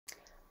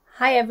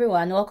Hi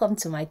everyone, welcome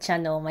to my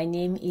channel. My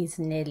name is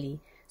Nelly.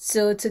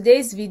 So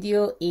today's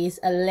video is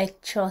a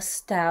lecture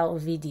style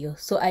video.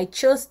 So I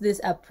chose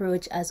this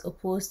approach as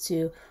opposed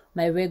to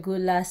my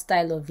regular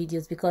style of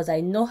videos because I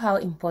know how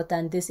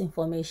important this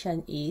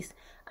information is,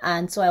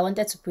 and so I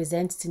wanted to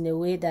present it in a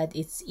way that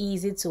it's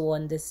easy to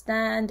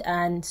understand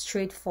and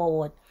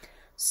straightforward.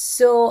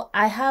 So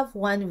I have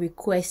one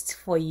request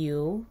for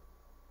you.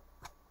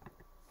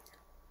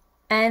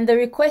 And the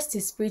request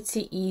is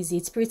pretty easy,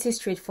 it's pretty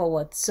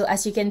straightforward. So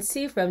as you can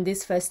see from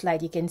this first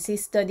slide, you can see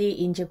study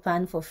in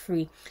Japan for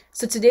free.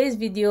 So today's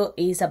video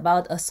is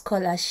about a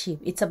scholarship.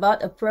 It's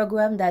about a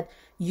program that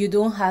you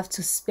don't have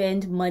to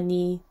spend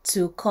money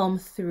to come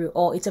through,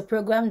 or it's a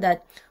program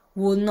that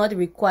will not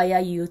require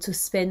you to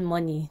spend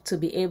money to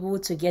be able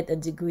to get a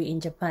degree in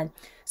Japan.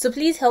 So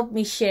please help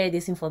me share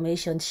this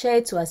information. Share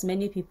it to as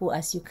many people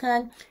as you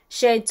can.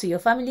 Share it to your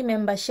family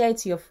members, share it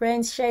to your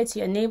friends, share it to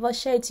your neighbors,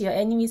 share it to your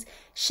enemies.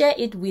 Share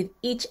it with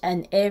each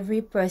and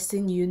every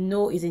person you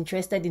know is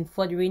interested in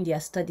furthering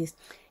their studies.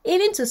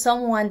 Even to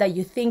someone that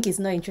you think is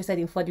not interested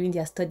in furthering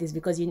their studies,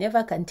 because you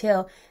never can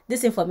tell.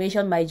 This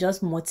information might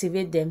just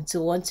motivate them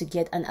to want to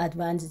get an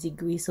advanced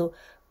degree. So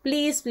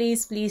please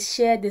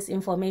share this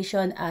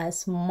information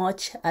as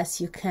much as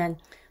you can.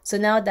 So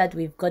now that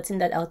we've gotten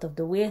that out of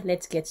the way,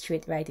 let's get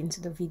straight right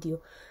into the video.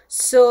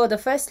 So the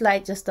first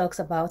slide just talks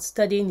about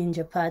studying in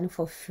Japan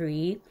for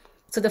free.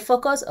 So the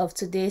focus of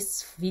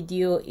today's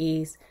video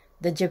is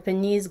the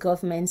Japanese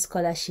government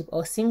scholarship,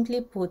 or simply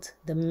put,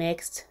 the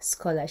MEXT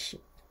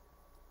scholarship.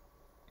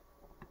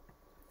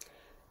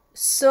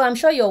 So I'm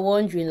sure you're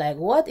wondering, like,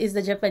 what is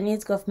the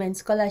Japanese government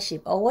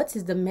scholarship, or what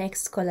is the MEXT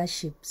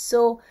scholarship?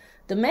 So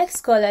the MEXT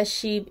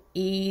scholarship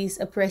is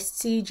a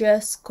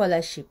prestigious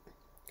scholarship.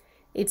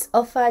 It's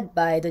offered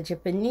by the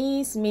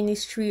Japanese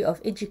Ministry of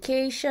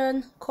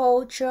Education,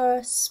 Culture,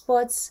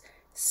 Sports,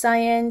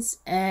 Science,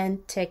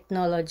 and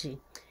Technology.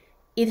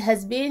 It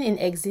has been in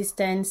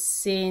existence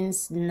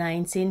since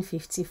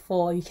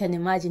 1954. You can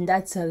imagine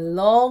that's a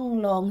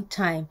long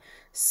time.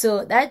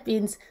 So that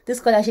means this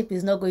scholarship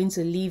is not going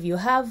to leave you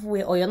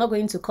halfway, or you're not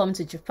going to come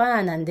to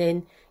Japan and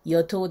then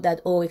you're told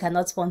that, oh, we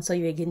cannot sponsor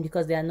you again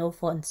because there are no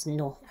funds.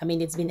 No, I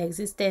mean, it's been in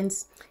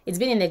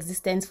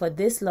existence for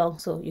this long,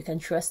 so you can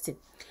trust it.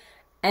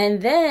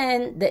 And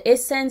then the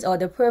essence or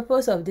the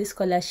purpose of this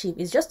scholarship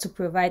is just to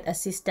provide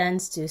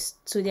assistance to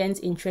students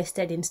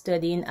interested in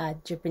studying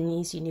at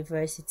Japanese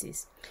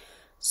universities.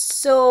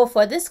 So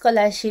for this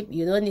scholarship,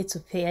 you don't need to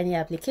pay any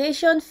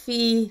application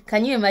fee.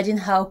 Can you imagine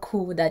how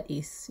cool that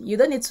is? You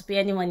don't need to pay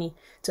any money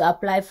to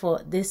apply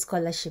for this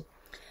scholarship.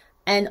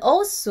 And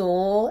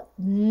also,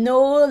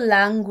 no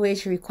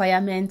language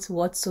requirements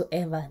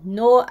whatsoever.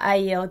 No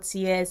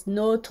IELTS,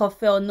 no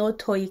TOEFL, no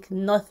TOEIC,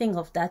 nothing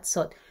of that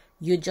sort.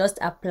 You just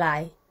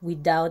apply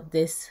without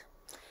this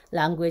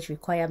language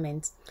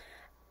requirements.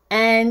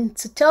 And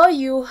to tell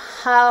you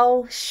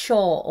how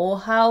sure or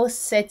how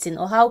certain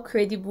or how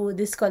credible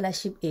this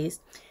scholarship is,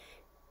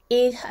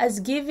 it has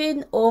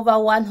given over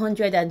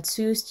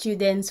 102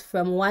 students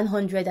from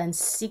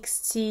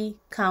 160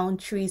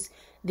 countries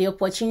the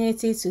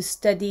opportunity to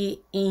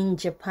study in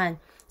Japan.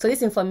 So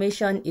this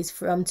information is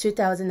from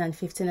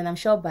 2015, and I'm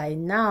sure by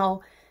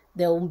now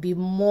there will be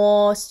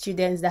more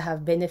students that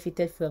have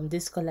benefited from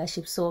this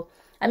scholarship. So,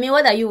 I mean,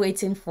 what are you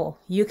waiting for?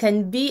 You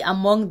can be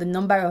among the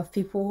number of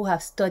people who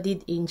have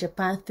studied in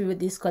Japan through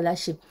this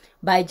scholarship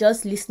by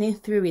just listening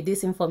through with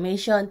this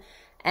information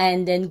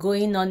and then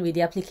going on with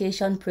the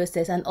application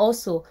process. And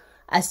also,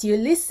 as you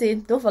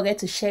listen, don't forget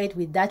to share it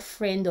with that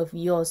friend of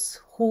yours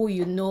who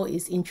you know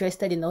is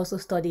interested in also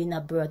studying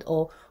abroad,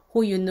 or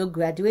who you know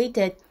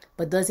graduated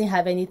but doesn't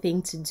have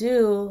anything to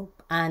do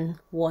and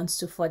wants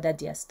to further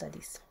their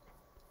studies.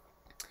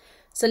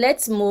 So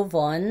let's move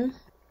on.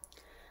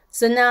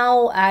 So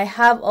now I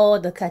have all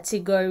the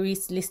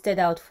categories listed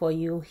out for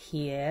you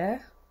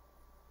here.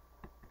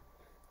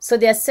 So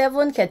there are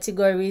 7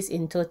 categories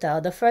in total.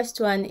 The first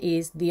one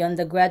is the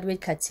undergraduate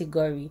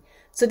category.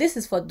 So this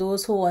is for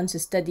those who want to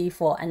study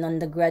for an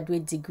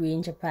undergraduate degree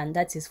in Japan.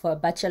 That is for a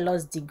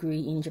bachelor's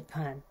degree in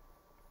Japan.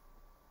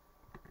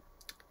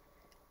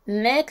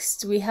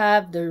 Next, we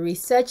have the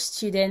research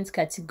students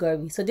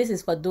category. So this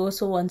is for those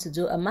who want to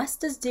do a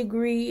master's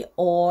degree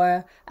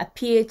or a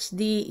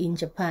PhD in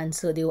Japan.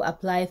 So they will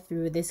apply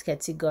through this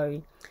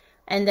category.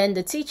 And then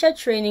the teacher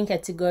training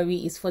category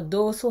is for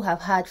those who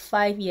have had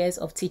 5 years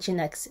of teaching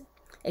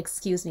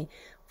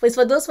It's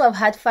for those who have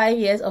had 5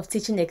 years of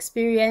teaching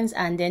experience,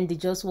 and then they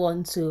just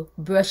want to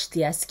brush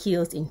their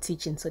skills in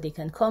teaching, so they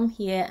can come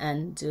here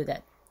and do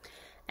that.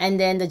 And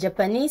then the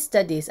Japanese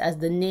studies, as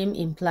the name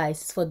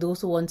implies, is for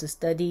those who want to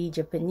study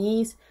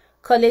Japanese.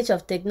 College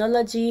of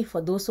Technology,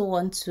 for those who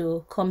want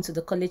to come to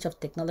the College of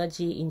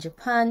Technology in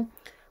Japan.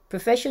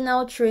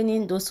 Professional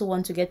training, those who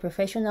want to get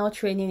professional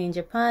training in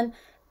Japan.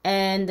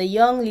 And the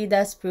Young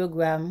Leaders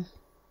Program.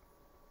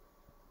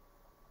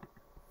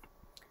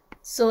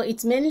 So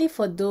it's mainly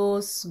for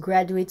those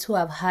graduates who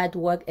have had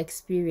work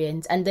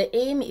experience, and the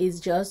aim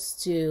is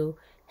just to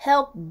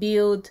help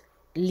build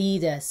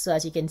leaders. So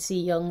as you can see,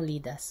 young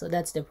leaders. So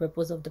that's the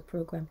purpose of the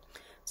program.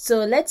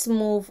 So let's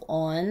move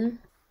on.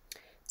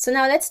 So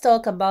now let's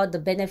talk about the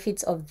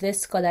benefits of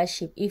this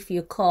scholarship if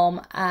you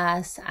come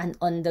as an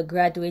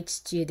undergraduate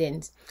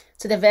student.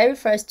 So the very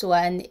first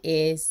one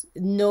is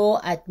no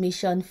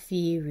admission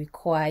fee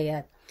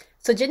required.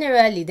 So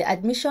generally, the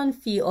admission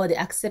fee or the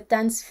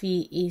acceptance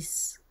fee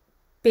is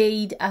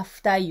paid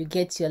after you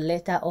get your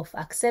letter of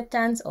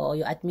acceptance or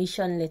your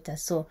admission letter.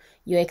 So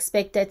you're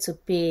expected to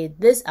pay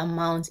this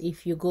amount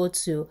if you go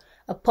to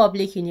a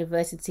public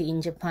university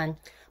in Japan.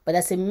 But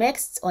as a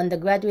MEXT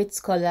undergraduate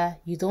scholar,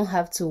 you don't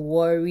have to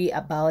worry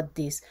about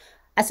this.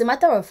 As a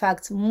matter of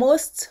fact,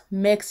 most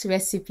MEXT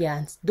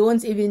recipients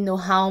don't even know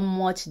how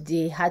much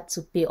they had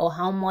to pay or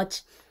how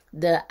much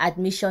the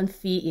admission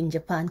fee in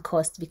Japan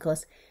cost,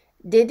 because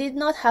they did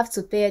not have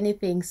to pay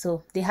anything,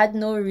 so they had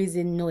no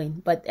reason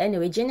knowing. But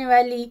anyway,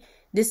 generally,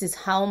 this is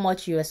how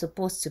much you are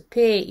supposed to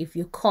pay if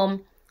you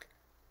come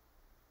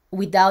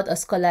without a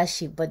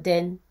scholarship. But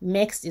then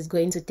MEXT is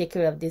going to take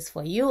care of this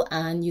for you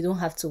and you don't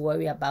have to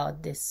worry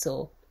about this.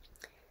 So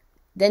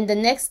then the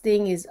next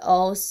thing is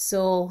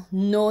also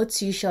no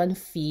tuition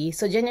fee.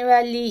 So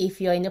generally, if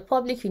you're in a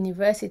public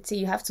university,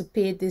 you have to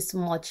pay this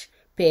much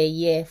per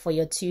year for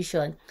your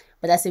tuition.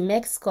 But as a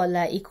MEXT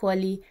scholar,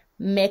 equally,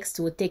 MEXT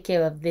will take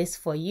care of this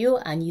for you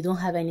and you don't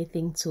have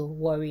anything to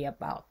worry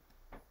about.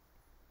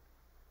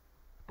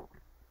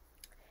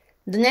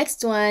 The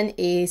next one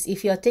is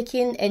if you're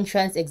taking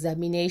entrance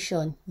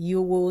examination,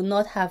 you will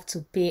not have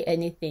to pay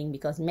anything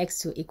because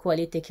MEXT will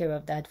equally take care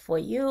of that for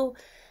you.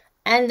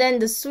 And then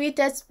the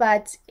sweetest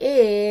part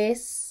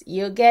is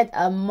you get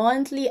a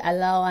monthly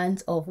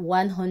allowance of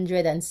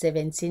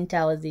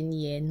 117,000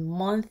 yen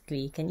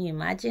monthly. Can you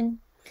imagine?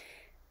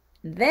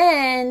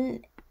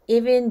 Then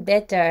even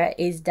better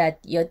is that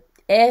your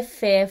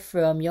airfare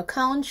from your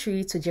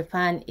country to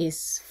Japan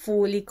is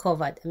fully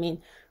covered. I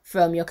mean,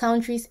 from your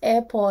country's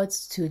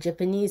airports to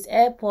Japanese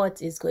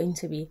airports is going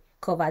to be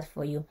covered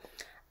for you.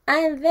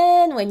 And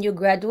then when you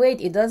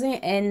graduate, it doesn't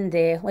end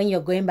there. When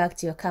you're going back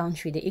to your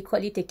country, they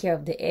equally take care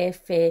of the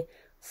airfare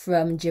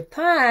from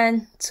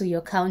Japan to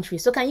your country.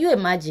 So can you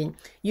imagine?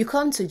 You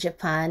come to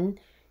Japan,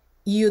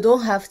 you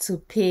don't have to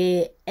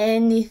pay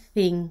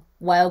anything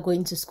while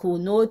going to school.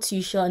 No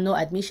tuition, no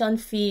admission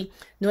fee,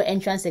 no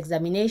entrance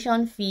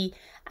examination fee.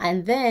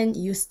 And then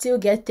you still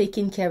get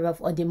taken care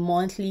of on a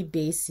monthly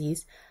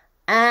basis.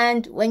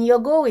 And when you're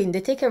going,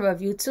 they take care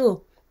of you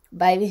too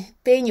by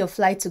paying your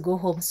flight to go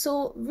home.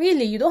 So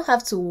really, you don't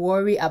have to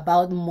worry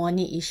about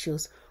money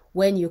issues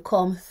when you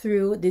come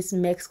through this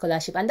MEXT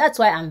scholarship. And that's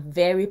why I'm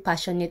very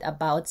passionate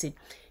about it,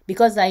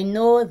 because I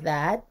know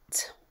that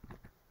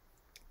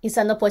it's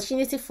an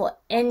opportunity for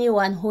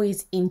anyone who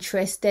is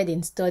interested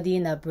in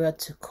studying abroad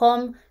to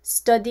come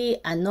study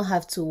and not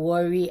have to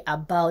worry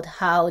about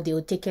how they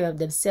will take care of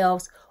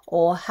themselves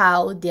or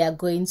how they are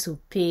going to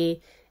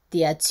pay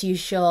their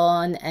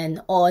tuition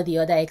and all the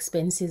other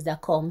expenses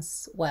that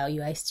comes while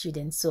you are a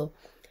student. So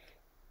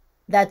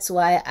that's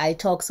why I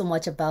talk so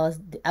much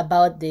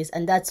about this,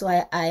 and that's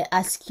why I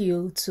ask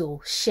you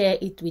to share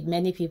it with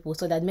many people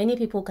so that many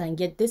people can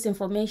get this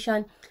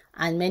information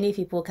and many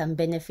people can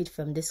benefit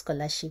from this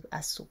scholarship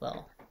as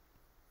well.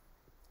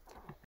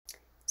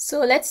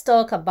 So let's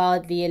talk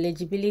about the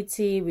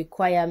eligibility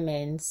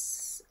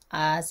requirements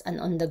as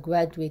an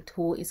undergraduate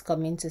who is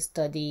coming to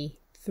study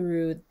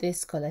through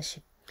this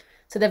scholarship.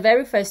 So the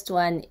very first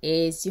one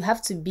is you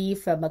have to be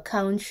from a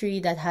country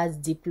that has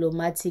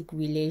diplomatic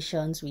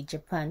relations with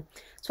Japan.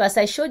 So as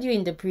I showed you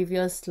in the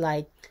previous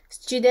slide,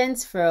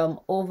 students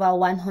from over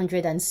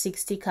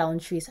 160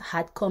 countries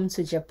had come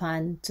to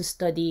Japan to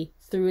study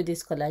through this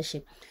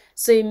scholarship.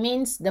 So it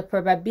means the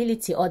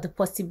probability or the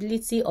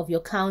possibility of your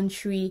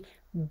country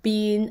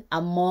being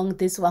among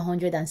these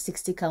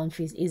 160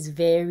 countries is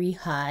very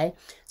high.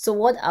 So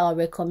what I'll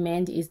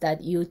recommend is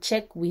that you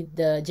check with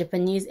the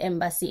Japanese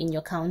embassy in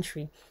your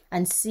country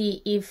and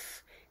see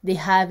if they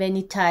have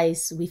any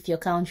ties with your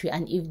country.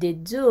 And if they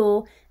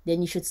do,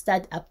 then you should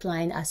start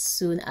applying as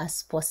soon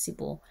as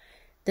possible.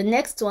 The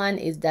next one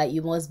is that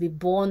you must be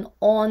born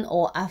on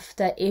or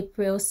after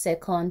April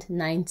 2nd,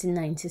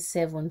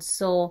 1997.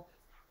 So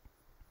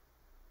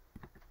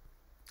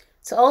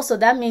also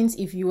that means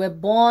if you were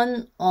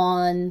born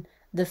on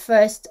the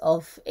 1st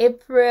of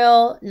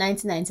April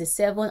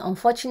 1997,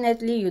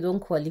 unfortunately you don't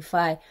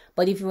qualify.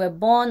 But if you were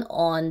born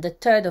on the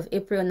 3rd of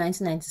April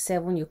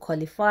 1997, you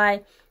qualify.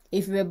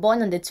 If you were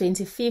born on the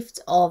 25th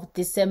of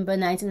December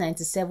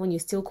 1997, you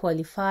still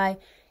qualify.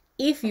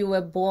 If you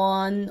were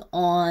born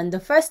on the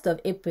 1st of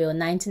April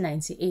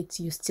 1998,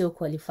 you still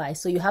qualify.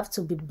 So you have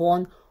to be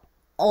born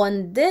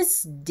on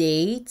this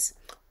date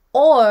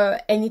or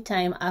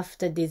anytime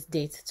after this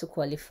date to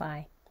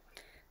qualify.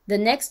 The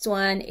next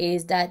one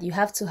is that you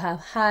have to have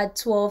had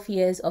 12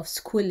 years of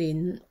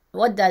schooling.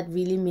 What that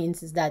really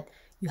means is that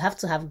you have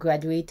to have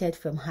graduated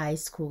from high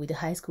school with a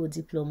high school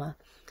diploma.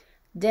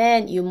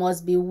 Then you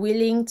must be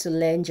willing to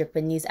learn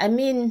Japanese. I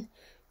mean,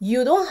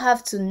 you don't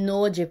have to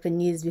know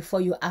Japanese before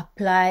you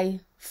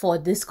apply for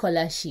this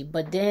scholarship,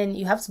 but then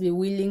you have to be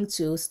willing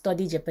to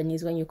study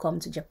Japanese when you come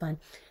to Japan,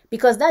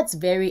 because that's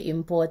very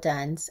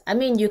important. I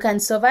mean, you can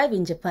survive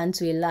in Japan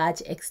to a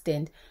large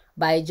extent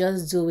by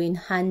just doing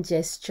hand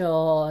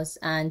gestures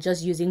and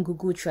just using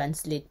Google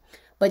Translate.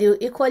 But it will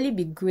equally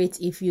be great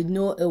if you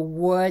know a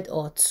word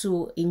or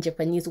two in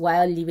Japanese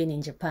while living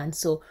in Japan.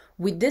 So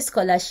with this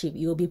scholarship,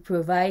 you'll be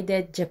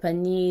provided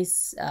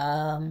Japanese,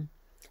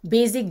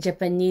 basic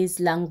Japanese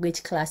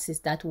language classes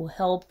that will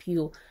help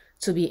you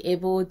to be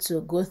able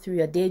to go through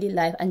your daily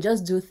life and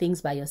just do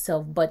things by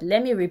yourself. But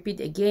let me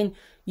repeat again,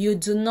 you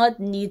do not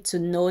need to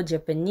know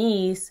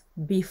Japanese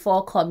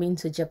before coming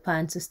to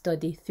Japan to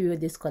study through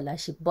this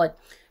scholarship, but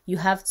you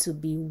have to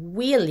be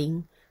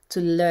willing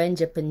to learn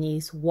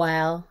Japanese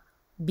while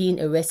being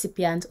a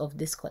recipient of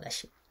this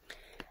scholarship.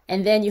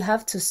 And then you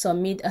have to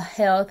submit a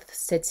health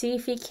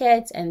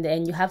certificate, and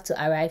then you have to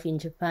arrive in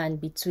Japan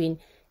between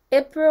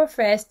April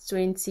 1st,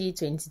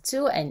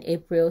 2022 and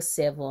April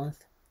 7th,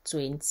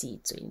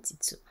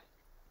 2022.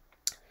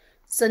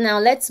 So now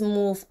let's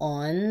move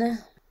on.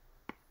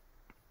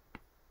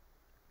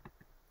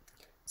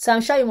 So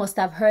I'm sure you must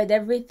have heard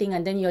everything,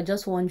 and then you're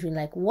just wondering,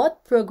 like,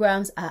 what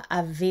programs are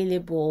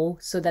available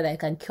so that I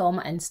can come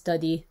and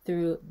study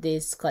through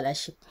this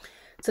scholarship.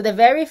 So the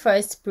very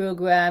first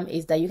program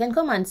is that you can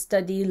come and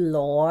study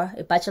law,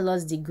 a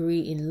bachelor's degree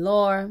in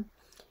law.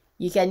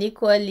 You can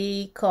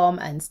equally come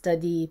and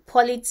study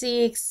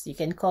politics. You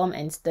can come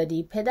and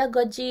study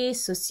pedagogy,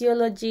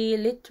 sociology,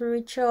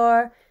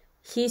 literature,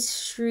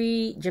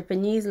 history,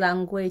 Japanese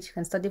language. You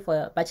can study for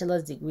a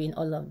bachelor's degree in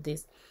all of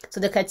this. So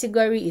the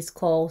category is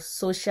called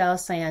Social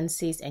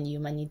Sciences and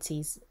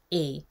Humanities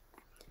A.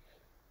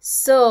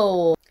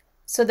 So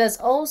there's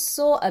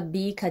also a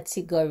B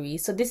category.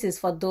 So this is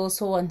for those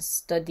who want to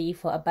study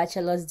for a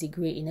bachelor's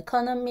degree in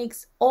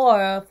economics,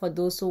 or for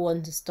those who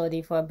want to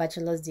study for a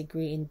bachelor's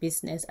degree in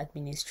business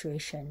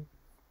administration.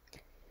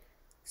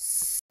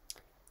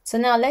 So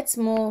now let's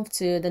move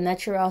to the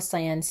natural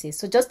sciences.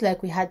 So just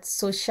like we had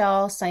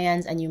social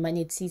science and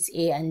humanities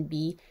A and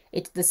B,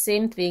 it's the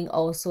same thing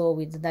also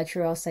with the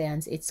natural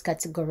science. It's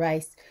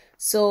categorized.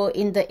 So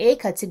in the A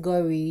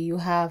category, you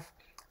have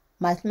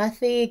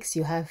mathematics,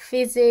 you have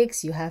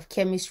physics, you have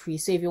chemistry.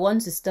 So if you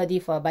want to study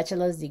for a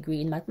bachelor's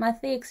degree in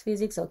mathematics,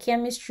 physics, or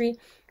chemistry,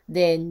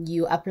 then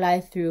you apply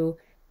through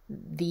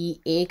the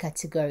A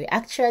category.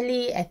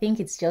 Actually, I think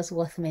it's just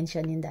worth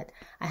mentioning that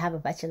I have a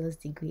bachelor's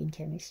degree in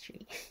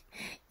chemistry.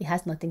 It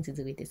has nothing to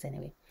do with this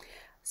anyway.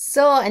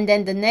 So, and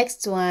then the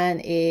next one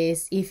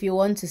is if you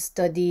want to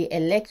study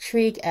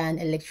electric and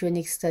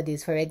electronic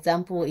studies. For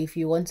example, if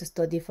you want to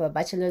study for a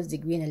bachelor's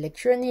degree in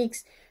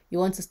electronics, you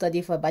want to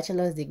study for a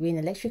bachelor's degree in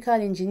electrical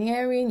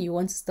engineering, you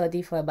want to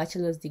study for a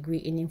bachelor's degree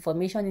in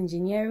information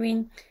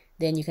engineering,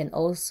 then you can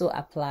also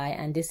apply,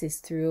 and this is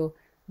through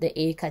the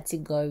A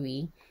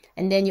category.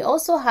 And then you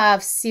also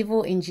have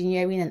civil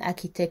engineering and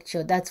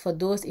architecture. That's for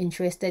those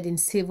interested in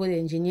civil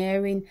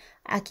engineering,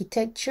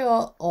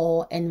 architecture,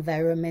 or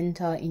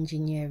environmental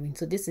engineering.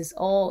 So this is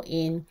all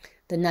in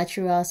the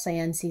natural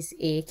sciences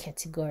A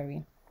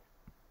category.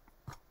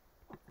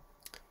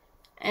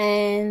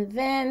 And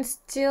then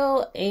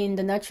still in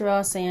the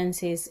natural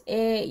sciences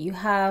A, you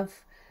have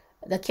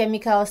the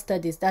chemical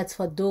studies. That's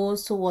for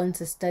those who want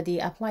to study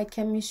applied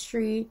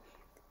chemistry,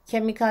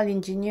 chemical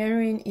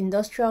engineering,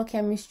 industrial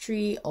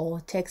chemistry, or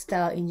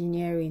textile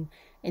engineering.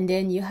 And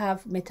then you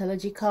have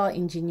metallurgical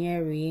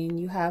engineering,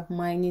 you have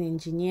mining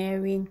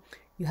engineering,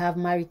 you have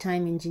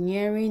maritime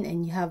engineering,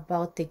 and you have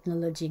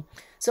biotechnology.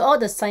 So all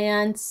the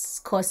science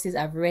courses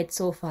I've read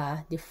so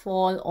far, they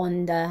fall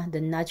under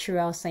the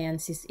natural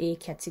sciences A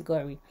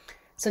category.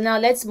 So now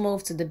let's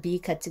move to the B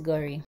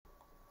category.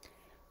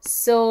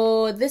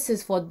 So this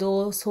is for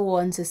those who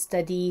want to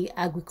study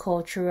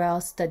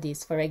agricultural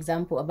studies. For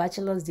example, a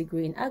bachelor's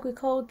degree in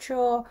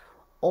agriculture,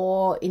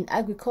 or in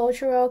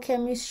agricultural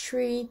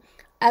chemistry,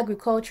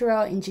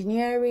 agricultural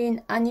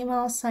engineering,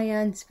 animal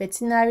science,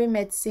 veterinary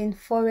medicine,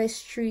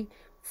 forestry,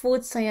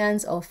 food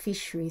science, or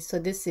fisheries. So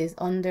this is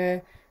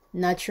under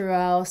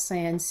natural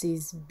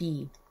sciences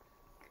B.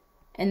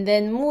 And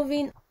then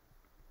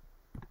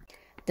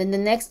the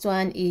next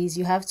one is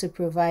you have to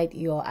provide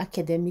your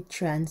academic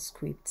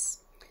transcripts.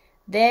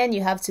 Then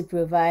you have to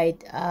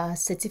provide a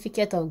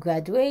certificate of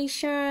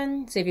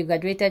graduation. So if you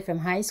graduated from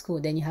high school,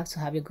 then you have to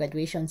have your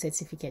graduation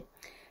certificate.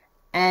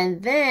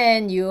 And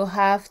then you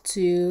have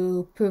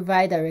to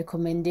provide a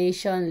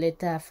recommendation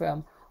letter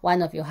from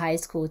one of your high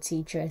school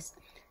teachers.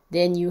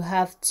 Then you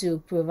have to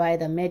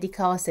provide a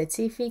medical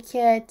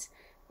certificate,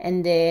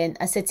 and then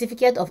a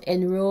certificate of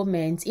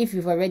enrollment if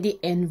you've already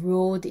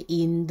enrolled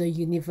in the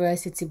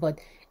university. But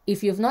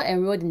if you've not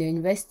enrolled in the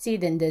university,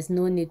 then there's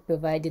no need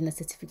providing a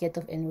certificate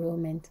of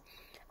enrollment.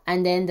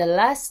 And then the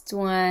last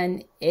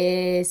one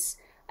is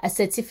a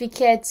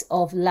certificate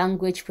of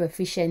language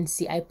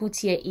proficiency. I put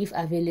here if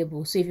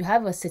available. So if you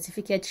have a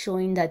certificate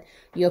showing that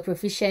you're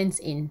proficient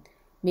in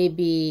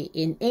maybe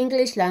in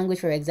English language,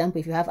 for example,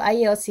 if you have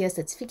IELTS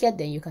certificate,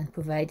 then you can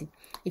provide it.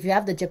 If you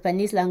have the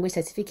Japanese language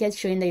certificate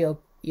showing that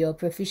you're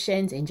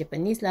proficient in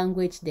Japanese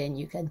language, then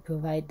you can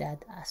provide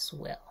that as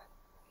well.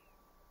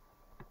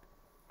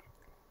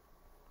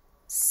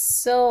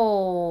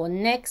 So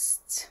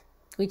next,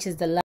 which is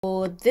the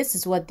last, this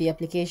is what the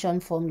application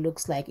form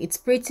looks like. It's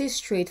pretty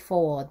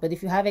straightforward, but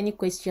if you have any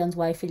questions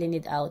while filling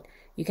it out,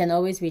 you can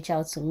always reach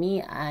out to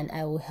me and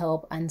I will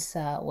help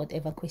answer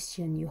whatever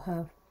question you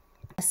have.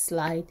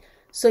 Slide.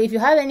 So if you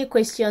have any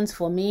questions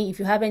for me, if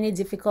you have any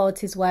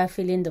difficulties while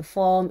filling the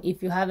form,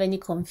 if you have any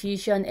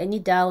confusion, any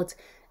doubt,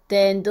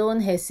 then don't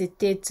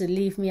hesitate to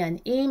leave me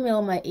an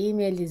email. My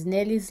email is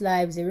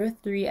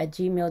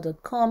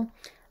nellyslive03@gmail.com.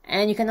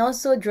 And you can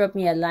also drop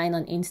me a line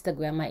on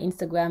Instagram. My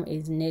Instagram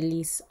is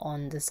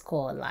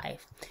nellys_live.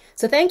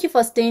 So thank you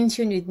for staying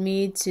tuned with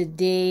me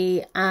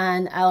today.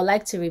 And I would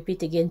like to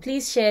repeat again,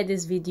 please share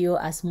this video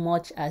as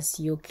much as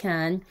you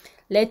can.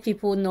 Let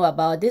people know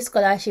about this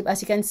scholarship.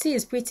 As you can see,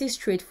 it's pretty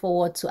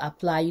straightforward to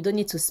apply. You don't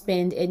need to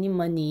spend any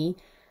money.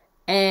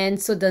 And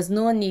so there's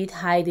no need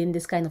hiding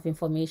this kind of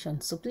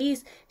information. So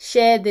please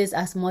share this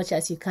as much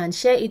as you can.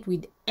 Share it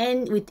with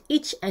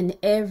each and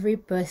every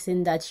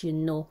person that you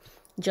know.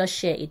 Just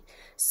share it.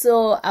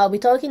 So I'll be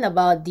talking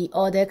about the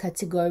other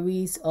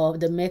categories of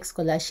the MEXT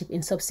scholarship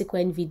in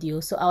subsequent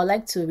videos. So I would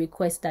like to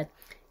request that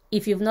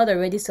if you've not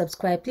already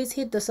subscribed, please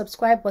hit the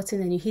subscribe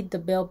button and you hit the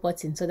bell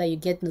button so that you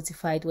get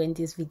notified when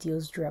these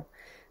videos drop.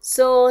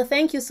 So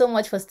thank you so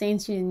much for staying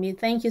tuned with me.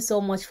 Thank you so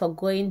much for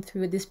going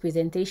through this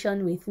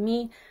presentation with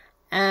me,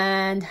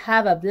 and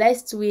have a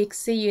blessed week.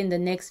 See you in the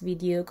next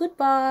video.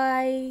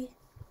 Goodbye.